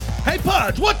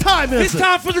Pudge, what time is It's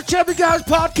time for the Chubby Guys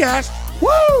podcast.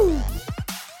 Woo!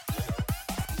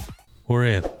 We're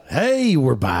in. Hey,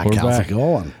 we're back. How's it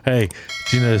going? Hey,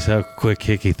 did you notice how quick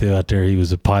Hickey threw out there? He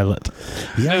was a pilot.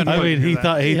 Yeah, I mean, he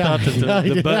thought that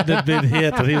the button had been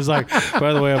hit, and he was like,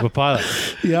 "By the way, I'm a pilot."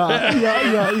 yeah.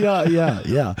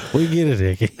 We get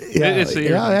it, Hickey.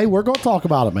 Hey, we're going to talk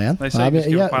about it, man. They say just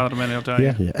give a pilot a minute, he'll tell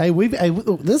you. Yeah. Hey,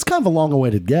 this is kind of a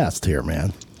long-awaited guest here,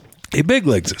 man. He big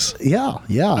legs us. Yeah.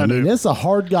 I mean, it's a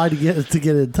hard guy to get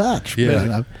in touch. Yeah.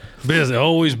 Man. Busy,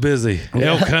 always busy.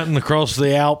 Elk hunting across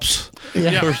the Alps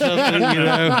or something,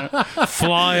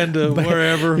 flying to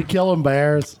wherever. Killing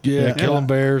bears. Killing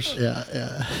bears.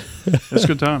 Yeah. It's a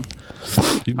good time.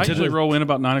 I usually roll in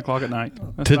about 9 o'clock at night.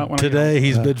 That's about when Today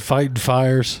he's been fighting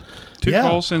fires. 2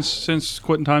 calls since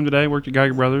quitting time today. Worked at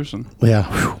Geiger Brothers and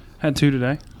had 2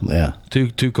 today. Yeah.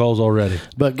 Two calls already.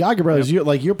 But Geiger Brothers,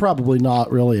 you're probably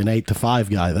not really an 8 to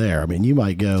 5 guy there. I mean, you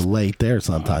might go late there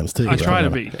sometimes too. I try to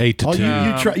be 8 to 2.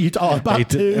 You about 8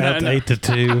 2? 8 to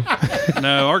 2.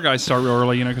 No, our guys start real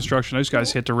early. Construction. Those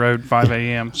guys hit the road 5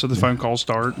 a.m. So the phone calls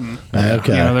start, and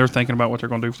they're thinking about what they're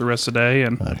going to do for the rest of the day.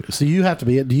 And so you have to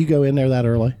be. Do you go in there that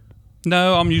early?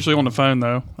 No, I'm usually on the phone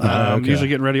though. I'm usually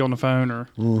getting ready on the phone, or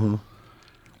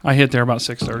I hit there about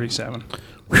 6:30, 7.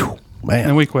 Whew, man,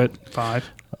 and we quit 5.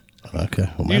 Okay,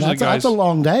 well, man, that's a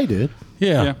long day, dude.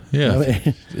 Yeah. I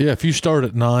mean, If you start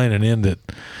at 9 and end at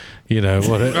 10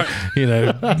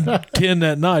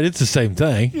 that night, it's the same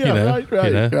thing.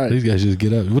 Right. These guys just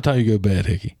get up. What time you go to bed,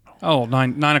 Hickey? Oh,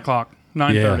 9 o'clock.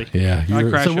 9:30. Yeah. I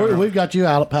crash so we've got you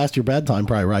out past your bedtime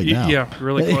probably right now. Yeah,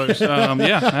 really close.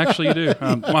 Actually you do.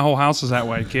 My whole house is that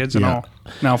way, kids and all.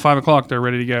 Now 5 o'clock they're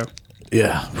ready to go.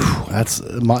 Yeah, that's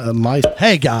my.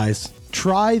 Hey guys,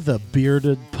 try the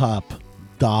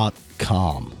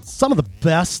beardedpup.com. Some of the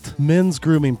best men's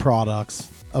grooming products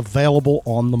available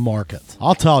on the market.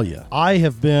 I'll tell you, I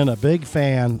have been a big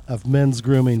fan of men's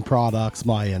grooming products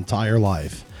my entire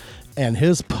life. And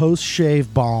his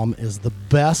post-shave balm is the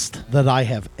best that I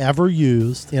have ever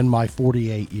used in my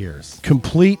 48 years.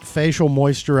 Complete facial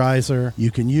moisturizer.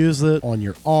 You can use it on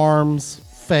your arms,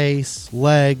 face,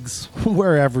 legs,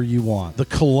 wherever you want. The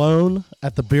cologne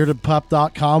at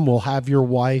thebeardedpup.com will have your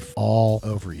wife all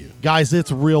over you. Guys,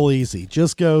 it's real easy.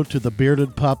 Just go to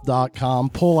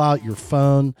thebeardedpup.com, pull out your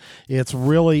phone. It's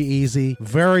really easy.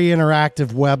 Very interactive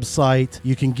website.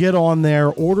 You can get on there,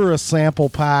 order a sample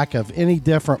pack of any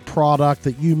different product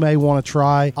that you may want to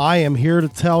try. I am here to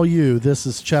tell you, this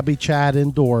is Chubby Chad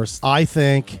endorsed. I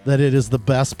think that it is the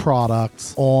best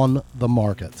products on the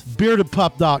market.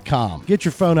 Beardedpup.com. Get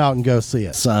your phone out and go see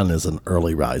it. Sun is an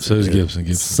early riser. So is Gibson.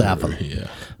 7. Yeah.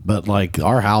 But like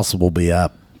our house will be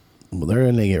up. Well, they're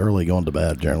in the early going to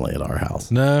bed generally at our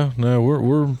house. No,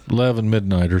 we're 11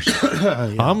 midnighters.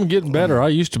 I'm getting better. I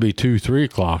used to be 2-3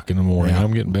 o'clock in the morning.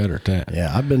 I'm getting better at that.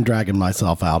 Yeah, I've been dragging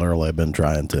myself out early. I've been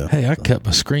trying to. Hey, I cut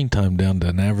my screen time down to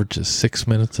an average of 6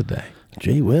 minutes a day.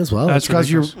 Gee whiz, well, that's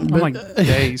because you're I'm like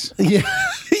days. Yeah.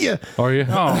 Are you?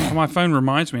 Oh, my phone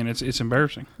reminds me, and it's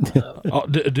embarrassing.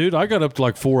 Dude, I got up to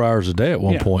like 4 hours a day at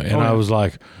one point, and I was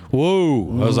like,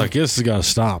 whoa. I was like, this has got to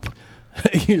stop.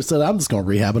 You said, I'm just going to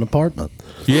rehab an apartment.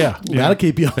 Yeah. Got to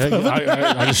keep you off of it.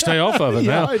 I just stay off of it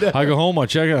now. I go home, I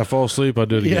check it, I fall asleep, I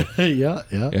do it again. Yeah.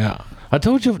 I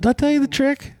told you, did I tell you the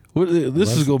trick?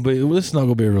 This is not going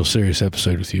to be a real serious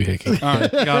episode with you, Hickey. All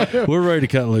right, got it. We're ready to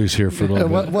cut loose here for a little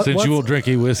bit. Since you won't drink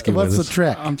any whiskey with us. What's the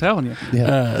trick? I'm telling you.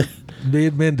 Yeah. Me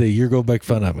and Mindy, you're going to make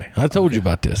fun of me. I told you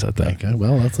about this, I think. Okay,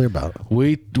 well, let's hear about it.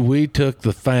 We took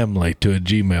the family to a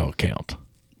Gmail account.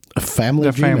 A family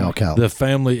Gmail account. The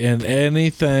family, and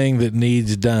anything that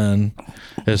needs done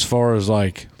as far as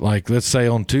like let's say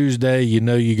on Tuesday,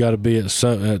 you got to be at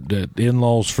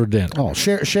in-laws for dinner. Oh,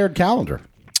 shared calendar.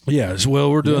 Yes,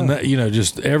 well, we're doing that.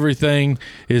 Just everything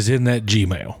is in that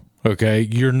Gmail. Okay,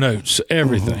 your notes,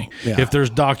 everything. Yeah. If there's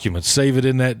documents, save it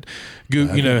in that.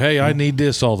 Hey, I need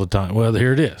this all the time. Well,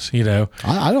 here it is. I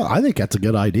think that's a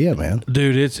good idea, man.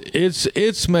 Dude,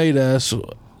 it's made us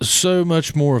so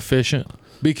much more efficient.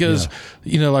 Because,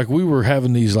 like we were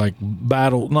having these like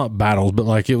not battles, but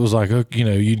like it was like,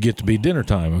 you'd get to be dinner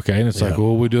time. Okay. And it's like, well,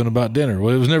 what are we doing about dinner?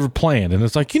 Well, it was never planned. And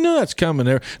it's like, that's coming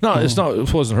there. No, it's not,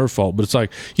 it wasn't her fault, but it's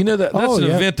like, that's an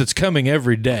event that's coming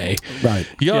every day. Right.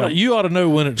 You ought to know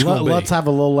when it's going to be. Let's have a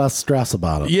little less stress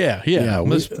about it. Yeah.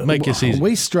 Let's make it easy.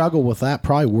 We struggle with that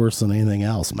probably worse than anything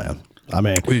else, man. I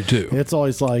mean, we do. It's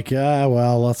always like,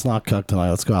 well, let's not cook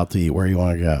tonight. Let's go out to eat. Where you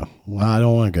want to go? Well, I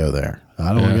don't want to go there.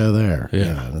 I don't want to go there.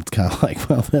 Yeah. And it's kind of like,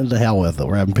 well, then to hell with it.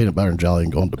 We're having peanut butter and jelly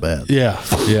and going to bed. Yeah.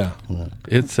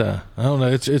 It's I don't know.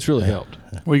 It's really helped.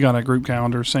 We got a group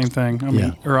calendar, same thing. I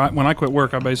mean, when I quit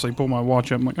work, I basically pull my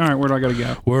watch up. I'm like, all right, where do I got to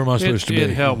go? Where am I supposed to be? It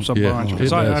helps a bunch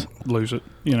because I lose it,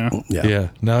 Yeah.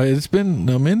 No,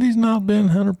 Mindy's not been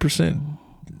 100%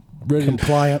 ready.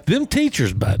 Compliant. Them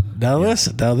teachers, but now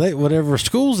listen, now they whatever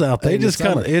schools out, they just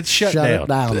kind of it's shut down.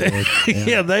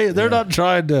 Yeah, they're not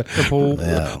trying to pool.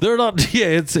 Yeah. They're not. Yeah,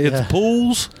 it's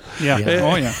pools. Yeah.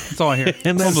 Oh yeah, that's all I hear.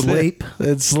 And then sleep.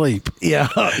 And sleep. Yeah.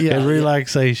 And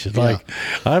relaxation. Like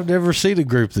I've never seen a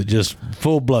group that just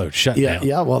full blown shut down.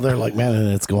 Yeah. Well, they're like, man,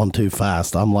 it's going too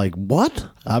fast. I'm like, what?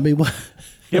 I mean, what?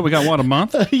 Yeah, we got a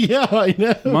month? Yeah, I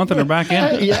know. A month and they're back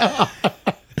in. Yeah.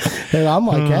 And I'm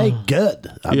like, hey, good.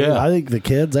 I mean, I think the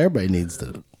kids, everybody needs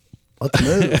to, let's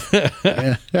move.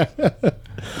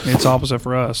 It's opposite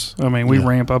for us. I mean, we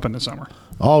ramp up in the summer.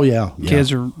 Oh, yeah.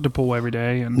 Kids are to pool every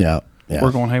day, and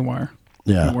we're going haywire.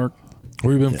 Yeah. At work.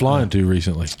 Where you been flying to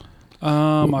recently?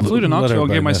 I flew to Knoxville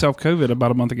and gave myself COVID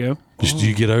about a month ago. Did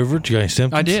you get over it? Did you got any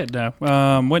symptoms? I did.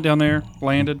 Went down there,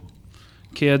 landed,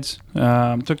 kids,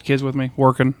 took the kids with me,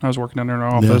 working. I was working down there in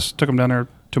our office. Took them down there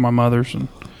to my mother's and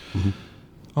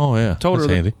Oh, yeah. told her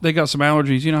handy. they got some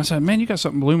allergies. I said, man, you got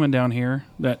something blooming down here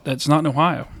that's not in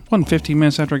Ohio. It wasn't 15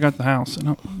 minutes after I got to the house.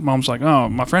 And Mom's like, oh,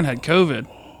 my friend had COVID.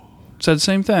 Said the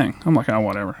same thing. I'm like, oh,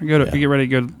 whatever. I get ready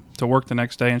to go to work the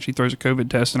next day, and she throws a COVID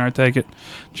test, and I take it,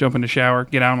 jump in the shower,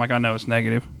 get out. I'm like, I know it's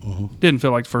negative. Didn't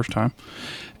feel like the first time.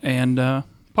 And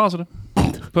positive.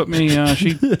 Put me,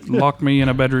 she locked me in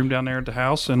a bedroom down there at the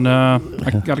house, and I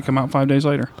got to come out 5 days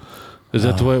later. Is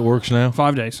that the way it works now?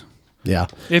 5 days. Yeah.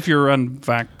 If you're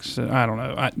unvaccinated, I don't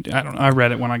know. I don't know. I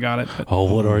read it when I got it. But.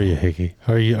 Oh, what are you, Hickey?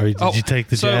 Did you take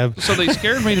the jab? So they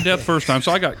scared me to death the first time.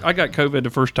 So I got COVID the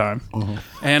first time,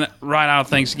 and right out of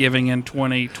Thanksgiving in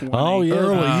 2020. Oh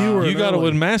yeah, you got it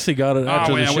when Massey got it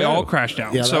after the show. We all crashed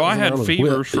out. Yeah, so I had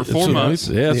fevers for 4 months.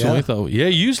 That's what we thought. Yeah,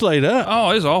 you was laid up.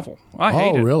 Oh, it was awful. I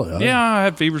hate it. Oh, really? Yeah, I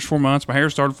had fevers 4 months. My hair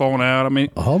started falling out. I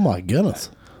mean, oh my goodness.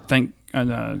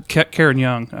 Karen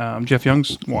Young, Jeff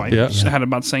Young's wife, had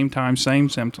about the same time, same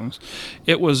symptoms.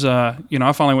 It was, I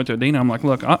finally went to Adina. I'm like,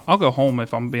 look, I'll go home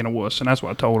if I'm being a wuss, and that's what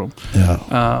I told him.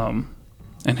 Yeah.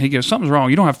 And he goes, something's wrong.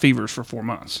 You don't have fevers for 4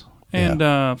 months. And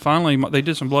finally, they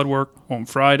did some blood work on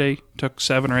Friday, took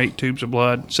 7 or 8 tubes of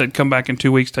blood, said, come back in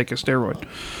 2 weeks, take a steroid.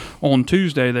 On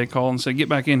Tuesday, they called and said, get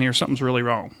back in here, something's really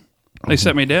wrong. They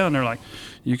set me down, they're like,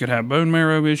 you could have bone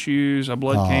marrow issues, a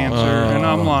blood cancer, and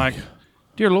I'm like,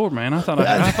 dear Lord, man, I thought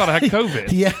I had COVID.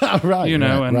 Yeah, right.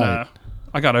 Right.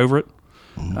 I got over it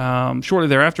shortly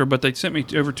thereafter, but they sent me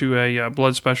over to a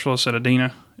blood specialist at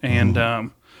Adina,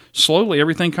 and slowly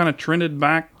everything kind of trended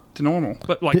back to normal.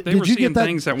 But they were seeing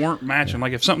things that weren't matching.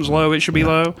 Like if something's low, it should be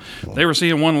low. They were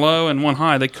seeing one low and one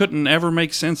high. They couldn't ever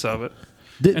make sense of it.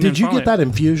 Did you get that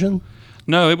infusion?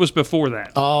 No, it was before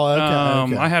that. Oh,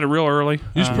 okay. I had it real early.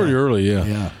 It was pretty early,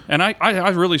 yeah. And I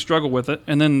really struggled with it.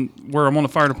 And then where I'm on the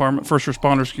fire department, first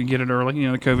responders could get it early,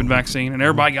 the COVID vaccine, and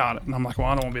everybody got it. And I'm like, well,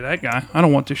 I don't want to be that guy. I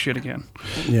don't want this shit again.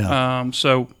 Yeah.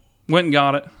 So went and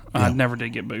got it. I never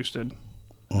did get boosted.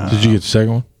 Did you get the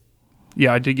second one?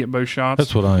 Yeah, I did get both shots.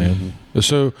 That's what I am.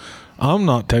 So I'm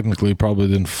not technically probably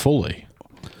then fully.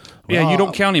 Yeah, you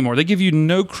don't count anymore. They give you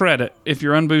no credit if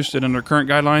you're unboosted under current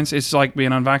guidelines. It's like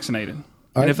being unvaccinated.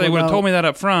 And if they would have told me that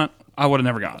up front, I would have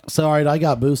never got it. So, all right, I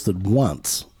got boosted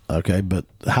once. Okay, but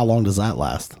how long does that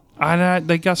last?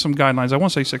 They got some guidelines. I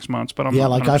want to say 6 months, but I'm not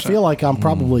 100%. I feel like I'm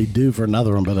probably due for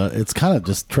another one, but it's kind of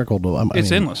just trickled.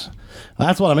 It's endless.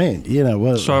 That's what I mean.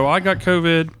 So I got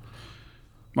COVID.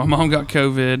 My mom got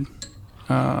COVID.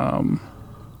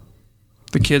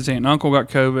 The kid's aunt and uncle got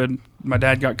COVID. My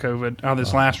dad got COVID out of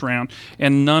this last round,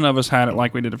 and none of us had it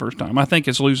like we did the first time. I think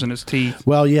it's losing its teeth.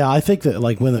 Well, yeah, I think that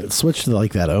when it switched to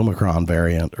that Omicron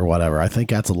variant or whatever, I think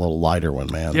that's a little lighter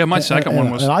one, man. Yeah, my second one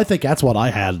was. And I think that's what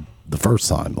I had the first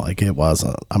time. Like it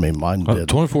wasn't. I mean, mine did.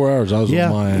 24 hours. I was on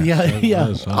my ass.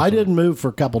 Yeah. I didn't move for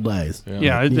a couple days.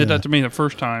 Yeah, it did that to me the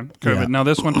first time. COVID. Yeah. Now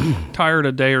this one, tired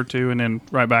a day or two, and then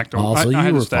right back to. Oh, so I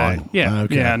had were to stay. Fine. Yeah,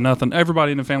 yeah, nothing.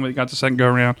 Everybody in the family that got the second go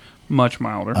around, much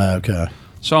milder. Okay.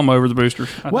 So I'm over the boosters.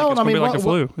 I think it's going to be like a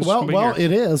flu.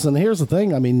 It is. And here's the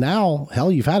thing. I mean, now,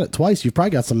 hell, you've had it twice. You've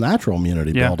probably got some natural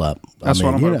immunity build up. That's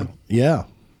what I'm hoping. Yeah.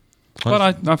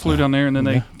 But I flew down there, and then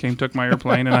they took my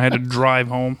airplane, and I had to drive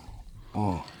home.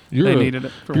 Oh. They needed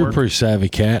it for You're work. a pretty savvy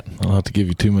cat. I don't have to give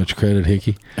you too much credit,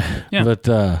 Hickey. Yeah. But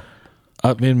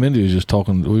me and Mindy was just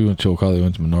talking. We went to Chillicothe,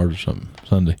 went to Menards or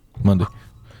something.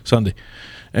 Sunday.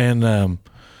 And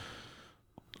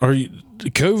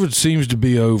COVID seems to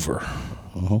be over.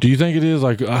 Do you think it is?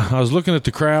 Like, I was looking at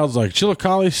the crowds, like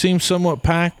Chillicothe seems somewhat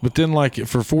packed, but then like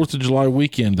for 4th of July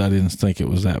weekend, I didn't think it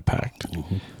was that packed.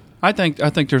 I think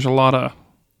there's a lot of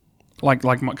kind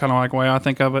of like the way I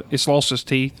think of it. It's lost its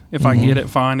teeth. If I get it,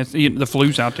 fine. It's the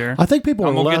flu's out there. I think people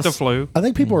I'm are gonna less. get the flu. I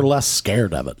think people are less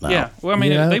scared of it now. Yeah. Well, I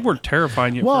mean, You know? they were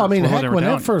terrifying you. Well, for, I mean, for what heck, they were when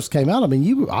telling it first came out, I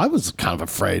mean, I was kind of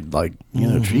afraid. Like,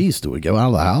 geez, do we go out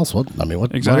of the house? What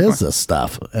Exactly. what is this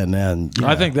stuff? And then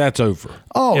I think that's over.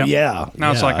 oh Yep. yeah,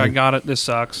 Now it's yeah. like I got it. This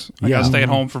sucks. I got to stay at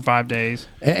home for 5 days.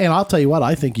 And I'll tell you what,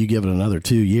 I think you give it another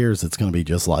 2 years, it's going to be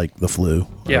just like the flu,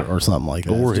 Yeah. or something like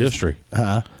that. Or It's just- history.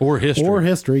 Huh? Or history. Or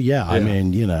history, yeah. I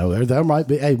mean, there might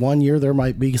be. Hey, 1 year there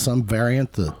might be some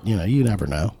variant that you never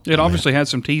know. It obviously had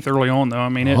some teeth early on, though. I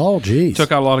mean, it Oh, geez.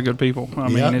 took out a lot of good people. I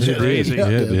mean, Yeah, it's it did. crazy. Yeah.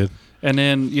 Yeah, it did. And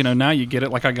then, now you get it.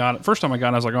 Like I got it. First time I got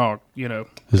it, I was like, oh,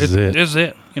 This is it. This is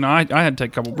it. I had to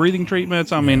take a couple breathing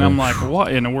treatments. I mean, I'm like,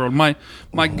 what in the world? My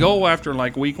goal after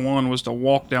like week 1 was to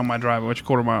walk down my driveway, which is a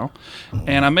quarter mile.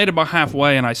 And I made it about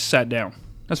halfway and I sat down.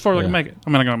 As far as I can make it. I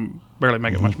mean, I'm going to barely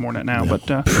make it much more than that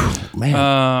now.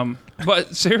 Man.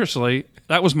 But seriously,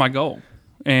 that was my goal.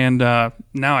 And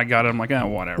now I got it. I'm like,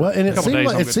 whatever. Well, and A it couple seemed days,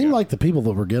 like I'm it good to seemed go. like the people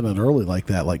that were getting it early like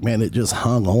that, like, man, it just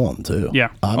hung on too. Yeah.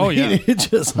 I Oh, mean, yeah. It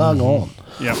just hung on.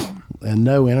 Yeah. And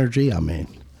no energy. I mean,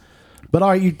 but all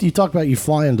right, you talked about you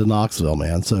flying to Knoxville,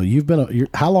 man. So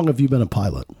how long have you been a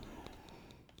pilot?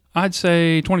 I'd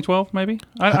say 2012, maybe.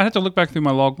 I'd have to look back through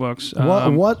my logbooks.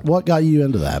 What got you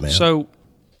into that, man? So,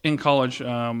 in college,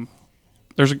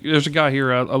 there's a guy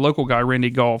here, a local guy, Randy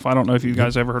Golf. I don't know if you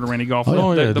guys ever heard of Randy Golf.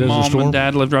 Oh, yeah. The Desert mom Storm? and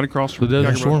dad lived right across The from Desert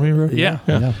Geiger Storm Brothers. hero?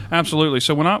 Yeah, Yeah. absolutely.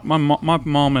 So when my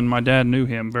mom and my dad knew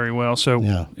him very well. So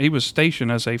Yeah. he was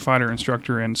stationed as a fighter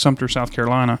instructor in Sumter, South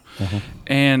Carolina, Uh-huh.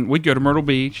 and we'd go to Myrtle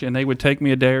Beach, and they would take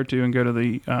me a day or two and go to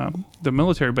the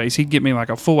military base. He'd get me like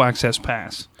a full access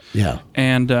pass, Yeah.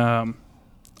 and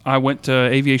I went to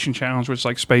Aviation Challenge, which is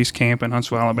like space camp in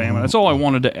Huntsville, Alabama. That's all I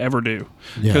wanted to ever do.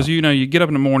 Yeah. Because, you get up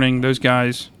in the morning, those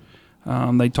guys,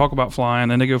 they talk about flying,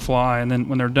 then they go fly, and then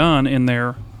when they're done in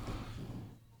their,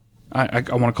 I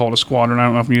want to call it a squadron. I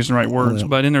don't know if I'm using the right words,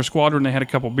 but in their squadron, they had a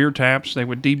couple beer taps. They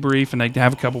would debrief, and they'd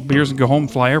have a couple beers and go home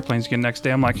and fly airplanes again next day.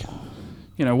 I'm like,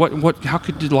 how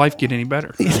could life get any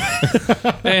better?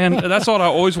 And that's what I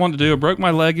always wanted to do. I broke my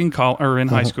leg in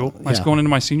high school. I was Yeah. going into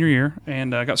my senior year,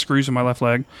 and I got screws in my left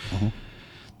leg.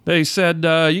 They said,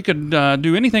 you could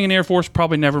do anything in the Air Force,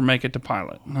 probably never make it to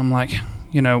pilot. And I'm like,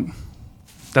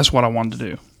 that's what I wanted to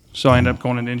do. So I ended up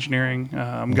going into engineering,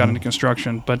 got into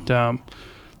construction, but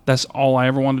that's all I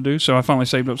ever wanted to do. So I finally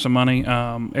saved up some money.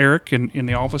 Eric in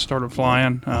the office started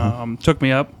flying, took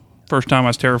me up. First time I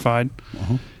was terrified,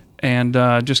 and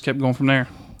just kept going from there.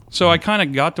 So I kind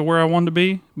of got to where I wanted to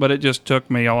be, but it just took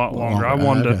me a lot longer. I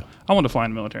wanted to fly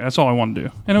in the military. That's all I wanted to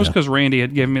do, and it was because Randy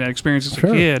had given me that experience as a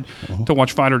kid to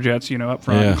watch fighter jets, up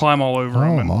front and climb all over them.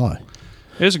 Oh And my.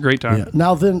 it was a great time. Yeah.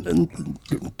 Now then,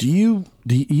 do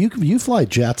you fly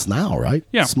jets now, right?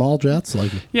 Yeah. Small jets,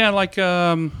 like. Yeah, like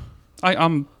I'm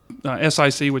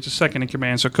SIC, which is second in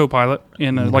command, so co-pilot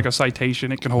in like a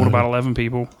citation. It can hold about 11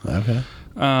 people. Okay.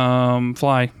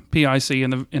 Fly PIC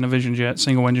in a Vision jet,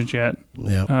 single engine jet,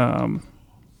 Yeah.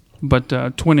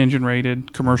 but twin engine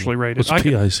rated, commercially rated. What's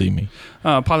PIC mean?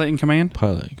 Pilot in command.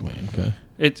 Pilot in command, okay.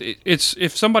 It's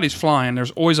if somebody's flying,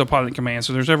 there's always a pilot in command,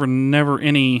 so there's never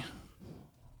any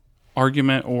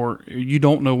argument or you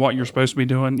don't know what you're supposed to be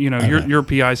doing. You're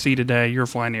PIC today, you're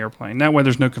flying the airplane. That way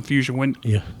there's no confusion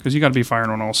because you got to be firing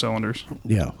on all cylinders.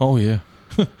 Yeah. Oh, yeah.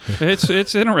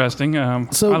 It's interesting.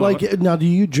 So, I love it. now, do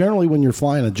you generally, when you're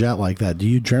flying a jet like that, do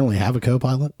you generally have a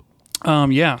co-pilot?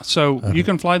 Yeah, so you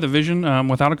can fly the Vision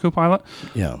without a co-pilot.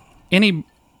 Yeah.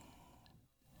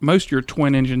 Most of your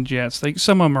twin engine jets,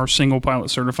 some of them are single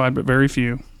pilot certified, but very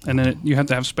few. And then you have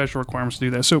to have special requirements to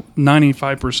do that. So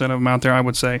 95% of them out there, I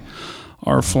would say,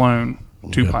 are flown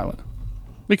two pilot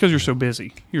because you're so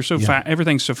busy. You're so fast.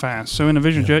 Everything's so fast. So in a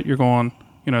Vision jet, you're going,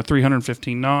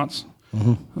 315 knots.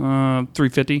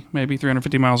 350, maybe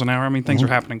 350 miles an hour. I mean, things are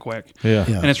happening quick. Yeah.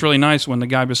 Yeah. And it's really nice when the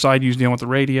guy beside you's dealing with the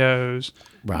radios.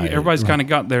 Right. Everybody's kind of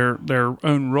got their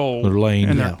own role. Their lane.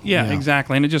 And Yeah.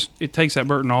 exactly. And it takes that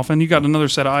burden off. And you got another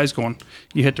set of eyes going,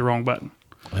 you hit the wrong button.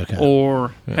 Okay.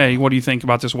 Or, hey, what do you think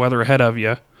about this weather ahead of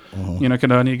you?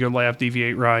 Can I need to go left,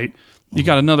 deviate right? You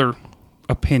got another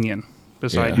opinion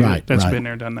beside you that's been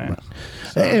there, done that.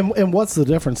 And what's the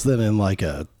difference then in like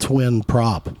a twin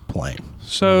prop plane?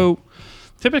 So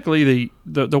typically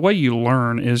the way you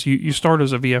learn is you start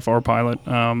as a VFR pilot.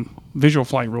 Visual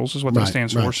flight rules is what that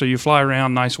stands for. So you fly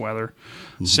around nice weather,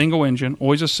 single engine,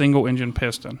 always a single engine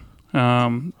piston.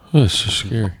 That's so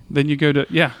scary. Then you go to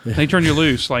they turn you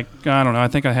loose. Like I don't know. I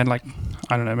think I had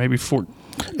maybe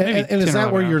maybe And 10 is or that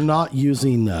 11 where you're hours. not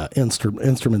using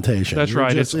instrumentation? That's You're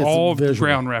right. just- It's all visual.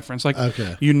 ground reference. Like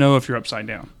Okay. you know if you're upside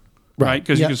down, right?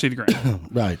 Because Yeah. you can see the ground.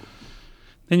 Right.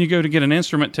 Then you go to get an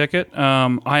instrument ticket,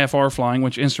 IFR flying,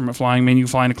 which instrument flying means you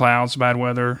fly in the clouds, bad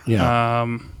weather. Yeah.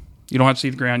 You don't have to see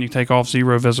the ground. You take off,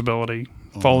 zero visibility,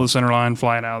 follow the center line,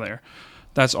 fly it out of there.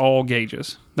 That's all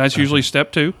gauges. That's usually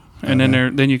step 2. And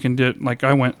then you can do, like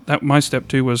I went, my step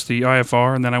 2 was the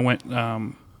IFR, and then I went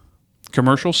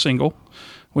commercial single,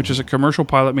 which is a commercial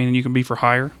pilot, meaning you can be for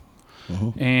hire,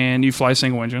 and you fly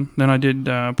single engine. Then I did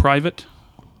private.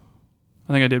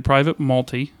 I think I did private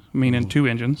multi, meaning 2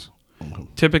 engines,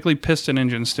 typically piston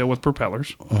engines still with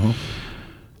propellers.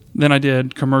 Then I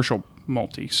did commercial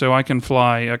multi, so I can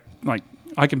fly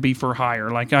I can be for hire.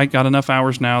 Like I got enough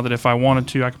hours now that if I wanted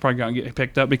to, I could probably go and get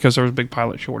picked up because there was a big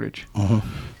pilot shortage.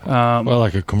 Well,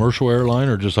 like a commercial airline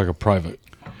or just like a private?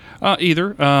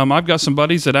 Either. I've got some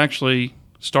buddies that actually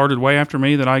started way after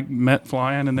me that I met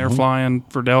flying, and they're flying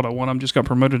for Delta. One of them just got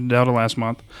promoted to Delta last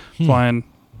month, flying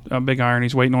a big iron.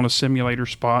 He's waiting on a simulator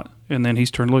spot, and then he's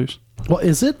turned loose. Well,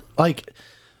 is it like,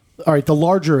 all right, the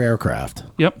larger aircraft?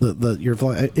 Yep. The you're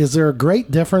flying. Is there a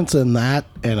great difference in that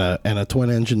and a twin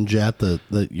engine jet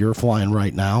that you're flying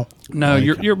right now? No,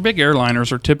 Like- your big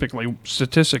airliners are typically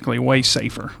statistically way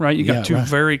safer, right? You got Yeah, 2 right.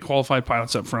 very qualified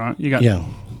pilots up front. You got Yeah.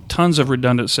 tons of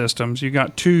redundant systems. You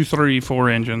got 2, 3, 4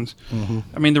 engines.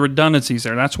 I mean, the redundancy's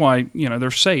there. That's why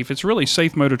they're safe. It's really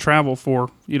safe mode of travel for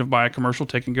you to buy a commercial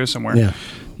ticket and go somewhere.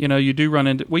 Yeah. You do run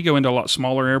into. We go into a lot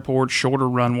smaller airports, shorter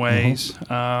runways.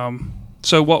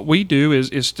 So what we do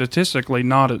is statistically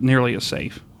not nearly as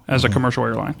safe as a commercial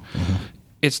airline.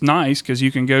 It's nice because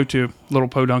you can go to little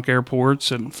podunk airports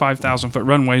and 5,000-foot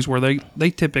runways where they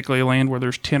typically land where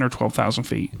there's 10 or 12,000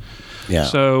 feet. Yeah.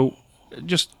 So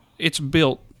it's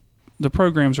built. The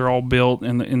programs are all built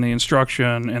in the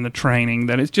instruction and the training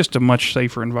that it's just a much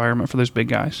safer environment for those big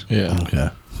guys. Yeah. Okay.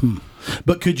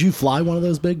 But could you fly one of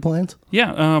those big planes?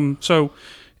 Yeah. So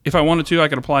if I wanted to, I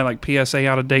could apply like PSA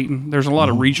out of Dayton. There's a lot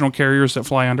of regional carriers that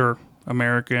fly under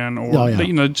American or Oh,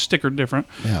 yeah. sticker different.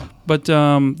 Yeah. But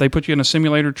they put you in a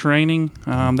simulator training.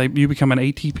 You become an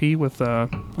ATP with I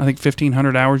think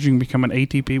 1,500 hours. You can become an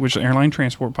ATP, which is an airline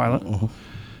transport pilot,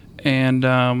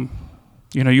 and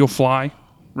you'll fly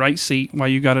right seat while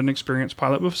you got an experienced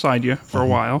pilot beside you for a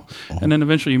while, and then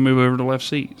eventually you move over to left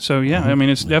seat. So yeah, I mean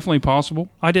it's definitely possible.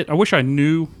 I wish I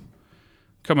knew.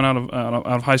 Coming out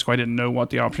of high school, I didn't know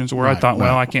what the options were. I thought,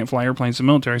 well, I can't fly airplanes in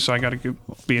the military, so I got to go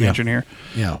be an engineer.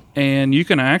 Yeah. And you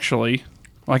can actually,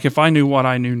 like, if I knew what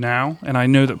I knew now, and I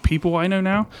know the people I know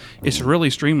now, it's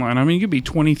really streamlined. I mean, you could be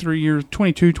 23 years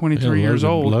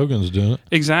old. Logan's doing it.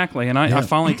 Exactly. And I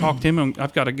finally talked to him, and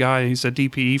I've got a guy, he's a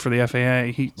DPE for the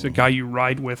FAA. He's a guy you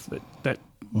ride with that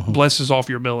blesses off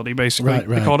your ability, basically. Right.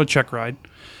 They call it a check ride.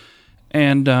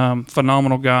 And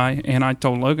phenomenal guy. And I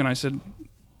told Logan, I said,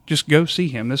 just go see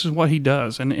him. This is what he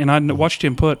does. And I watched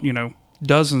him put,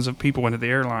 dozens of people into the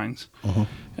airlines.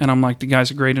 And I'm like, the guy's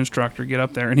a great instructor. Get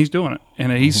up there. And he's doing it.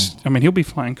 And he'll be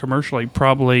flying commercially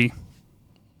probably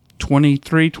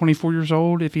 23, 24 years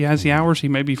old. If he has the hours, he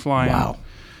may be flying. Wow.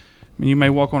 I mean, you may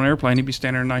walk on an airplane, he'd be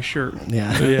standing in a nice shirt.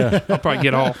 Yeah. Yeah. I'll probably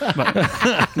get off.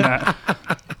 But, nah.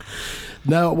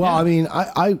 No, well, I mean,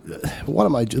 I one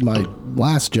of my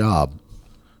last job,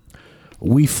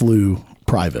 we flew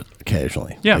private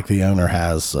occasionally. Yeah. Like the owner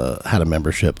has had a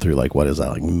membership through like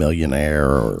Millionaire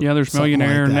or There's something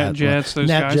Millionaire, like that. NetJets, those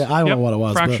guys. I don't know what it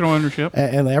was. Fractional ownership.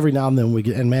 And every now and then we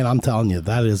get, and man, I'm telling you,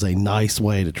 that is a nice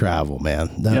way to travel, man.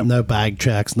 No bag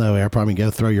checks, no airport. I mean,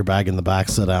 go throw your bag in the back,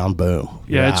 sit down, boom.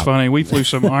 Yeah, it's funny. We flew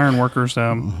some iron workers,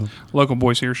 local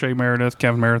boys here, Shay Meredith,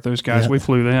 Kevin Meredith, those guys. Yeah. We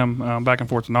flew them back and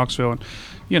forth to Knoxville. And,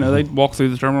 they'd walk through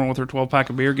the terminal with their 12-pack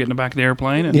of beer, get in the back of the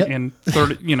airplane, and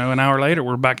 30, an hour later,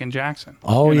 we're back in Jackson.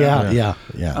 Oh, yeah.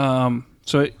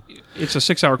 So it's a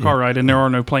 6-hour car ride, and there are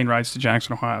no plane rides to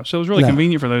Jackson, Ohio. So it was really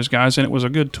convenient for those guys, and it was a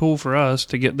good tool for us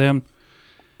to get them.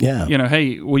 Yeah.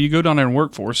 Hey, will you go down there and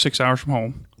work for us 6 hours from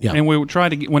home? Yeah. And we would try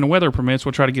to get, when the weather permits,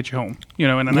 we'll try to get you home, in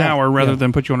an hour rather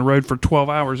than put you on the road for 12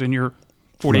 hours in your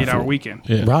 48-hour weekking.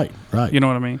 Yeah. Right. You know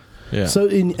what I mean? Yeah. So,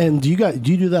 do you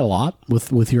do that a lot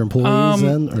with your employees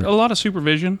then? Or? A lot of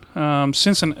supervision.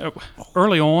 Since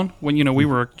early on, when we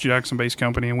were a Jackson-based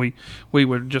company, and we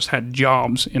would just had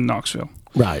jobs in Knoxville.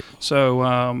 Right.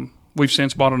 So we've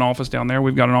since bought an office down there.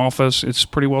 We've got an office. It's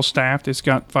pretty well staffed. It's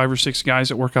got 5 or 6 guys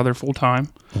that work out there full time.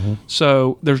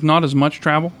 So there's not as much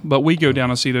travel, but we go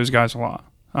down and see those guys a lot.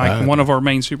 Like one of our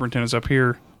main superintendents up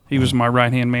here, he was my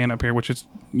right-hand man up here, which is,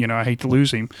 I hate to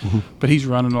lose him, but he's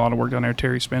running a lot of work down there,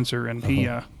 Terry Spencer, and he,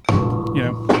 There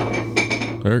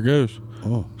it goes.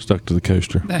 Stuck to the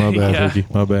coaster. My bad, Yeah. Hickey.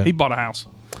 My bad. He bought a house.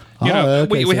 You know,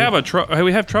 okay, we so- have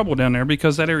we have trouble down there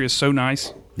because that area is so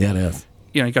nice. Yeah, it is.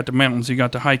 You know, you got the mountains, you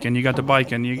got the hiking, you got the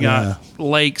biking, you got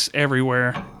lakes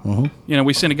everywhere. Mm-hmm. You know,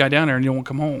 we send a guy down there and he won't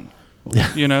come home.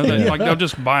 You know, like they'll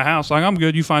just buy a house. Like, I'm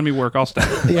good. You find me work, I'll stay.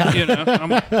 Yeah. You know,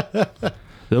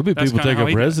 There'll be That's people kinda take how up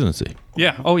he does. residency.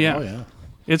 yeah. Oh yeah. Oh, yeah.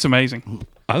 It's amazing.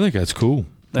 I think that's cool.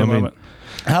 They love it.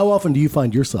 How often do you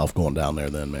find yourself going down there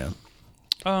then,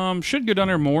 man? Should go down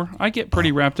there more. I get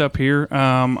pretty wrapped up here.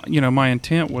 You know, my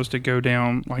intent was to go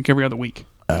down like every other week.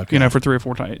 Okay. You know, for 3 or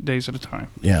 4 days at a time.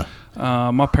 Yeah.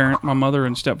 My mother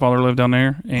and stepfather live down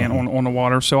there and on the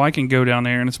water, so I can go down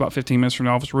there, and it's about 15 minutes from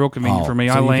the office. Real convenient Oh, for me.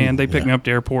 so I you land, can- they pick yeah. me up at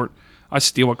the airport. I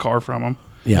steal a car from them.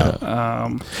 Yeah.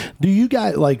 Do you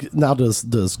guys like now?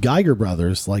 Does Geiger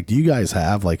Brothers like? Do you guys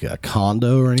have like a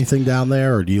condo or anything down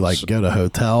there, or do you like go to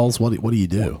hotels? What do you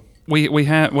do? We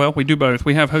do both.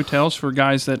 We have hotels for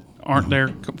guys that aren't there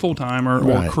full time or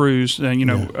Right. crews. You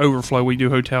know, overflow. We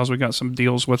do hotels. We got some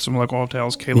deals with some local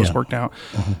hotels. Kayla's Yeah. worked out.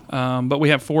 But we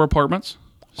have 4 apartments,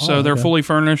 so they're okay. fully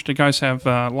furnished. The guys have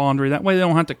laundry. That way, they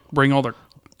don't have to bring all their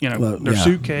their yeah.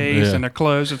 suitcase Yeah. and their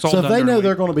clothes. It's all So if done they during know the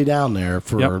they're week. going to be down there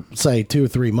for Yep. say 2 or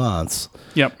 3 months,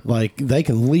 Yep. like they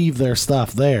can leave their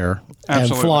stuff there and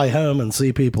Absolutely. fly home and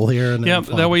see people here. And then Yeah,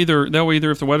 fly- they'll either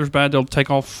if the weather's bad, they'll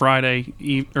take off Friday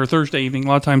or Thursday evening. A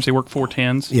lot of times they work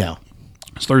 410s. Yeah.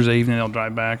 It's Thursday evening they'll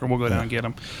drive back, or we'll go down and get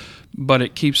them. But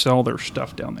it keeps all their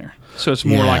stuff down there, so it's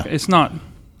more Yeah. like it's not.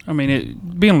 I mean,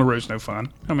 being on the road's no fun.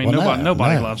 I mean, Well,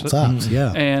 nobody no, loves it. sucks,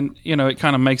 yeah. And it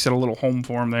kind of makes it a little home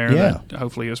for them there. Yeah. That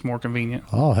hopefully is more convenient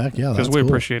Oh heck yeah! because That's we cool.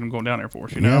 appreciate them going down there for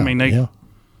us. You know, Yeah, I mean, yeah.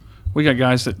 we got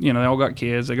guys that they all got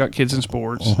kids. They got kids in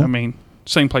sports. I mean,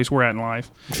 same place we're at in life.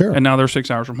 Sure. And now they're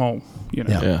 6 hours from home. You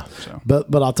know. Yeah. Yeah. So.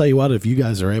 But I'll tell you what, if you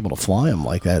guys are able to fly them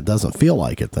like that, it doesn't feel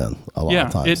like it then a lot Yeah,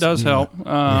 of times. it does help.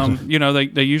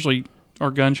 They usually are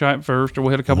gun shy at first, or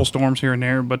we'll hit a couple storms here and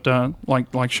there. But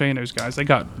like Shay and those guys, they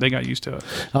got used to it.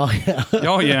 Oh yeah.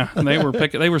 Oh yeah, and they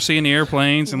were seeing the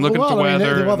airplanes and looking at the I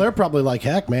mean, weather. they're probably like,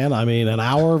 heck, man. I mean, an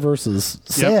hour versus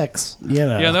 6. You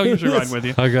know. yeah, they'll usually ride with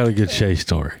you. I got a good Shay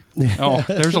story. Oh,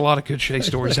 there's a lot of good Shay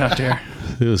stories out there.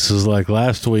 This was like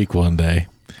last week one day.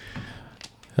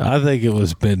 I think it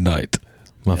was midnight.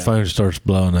 My phone starts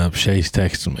blowing up. Shay's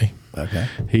texting me. Okay.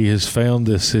 He has found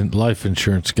this life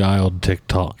insurance guy on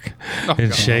TikTok,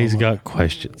 and Shay's got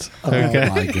questions. Oh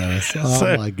my goodness. Oh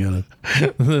So- my goodness.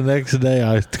 The next day,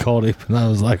 I called him and I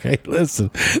was like, "Hey, listen,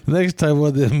 next time one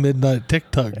of the midnight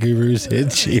TikTok gurus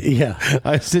hits you, Yeah.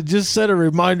 I said, just set a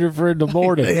reminder for in the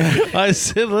morning. I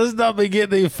said, let's not be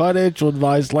getting any financial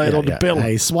advice laying on the pillow.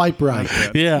 Hey, swipe right.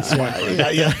 Yeah,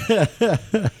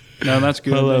 yeah. No, that's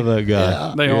good. I love that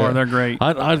guy. They Yeah. are. They're great.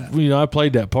 I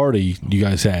played that party you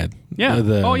guys had. Yeah.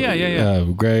 Yeah.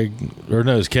 Greg, or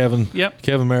no, it's Kevin. Yep.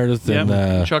 Kevin Meredith Yep.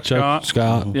 and Chuck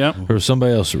Scott. Yep. Or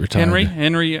somebody else that retired.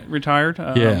 Henry retired.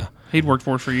 Yeah. He'd worked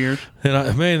for us for years.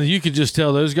 And man, you could just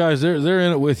tell those guys they're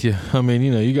in it with you. I mean,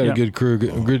 you got Yeah. a good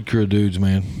crew of dudes,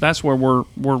 man. That's where we're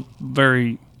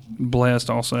very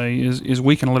blessed. I'll say is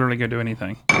we can literally go do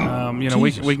anything. We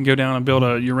can go down and build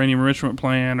a uranium enrichment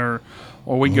plant, or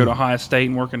we can go to Ohio State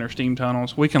and work in their steam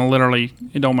tunnels. We can literally,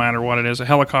 it don't matter what it is, a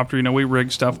helicopter. We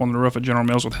rig stuff on the roof of General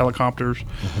Mills with helicopters.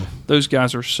 Those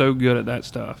guys are so good at that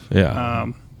stuff. Yeah.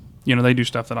 They do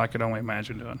stuff that I could only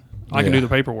imagine doing. I can Yeah. do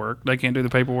the paperwork. They can't do the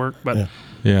paperwork, but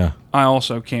Yeah. I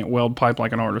also can't weld pipe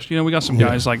like an artist. We got some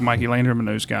guys like Mikey Landrum and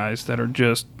those guys that are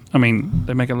just,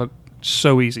 they make it look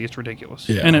so easy. It's ridiculous.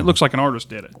 Yeah. And it looks like an artist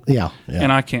did it. Yeah.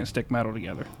 And I can't stick metal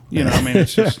together.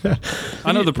 It's just,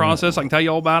 I know the process. I can tell you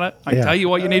all about it. I can tell you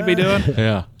what you need to be doing.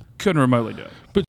 Yeah. Couldn't remotely do it. But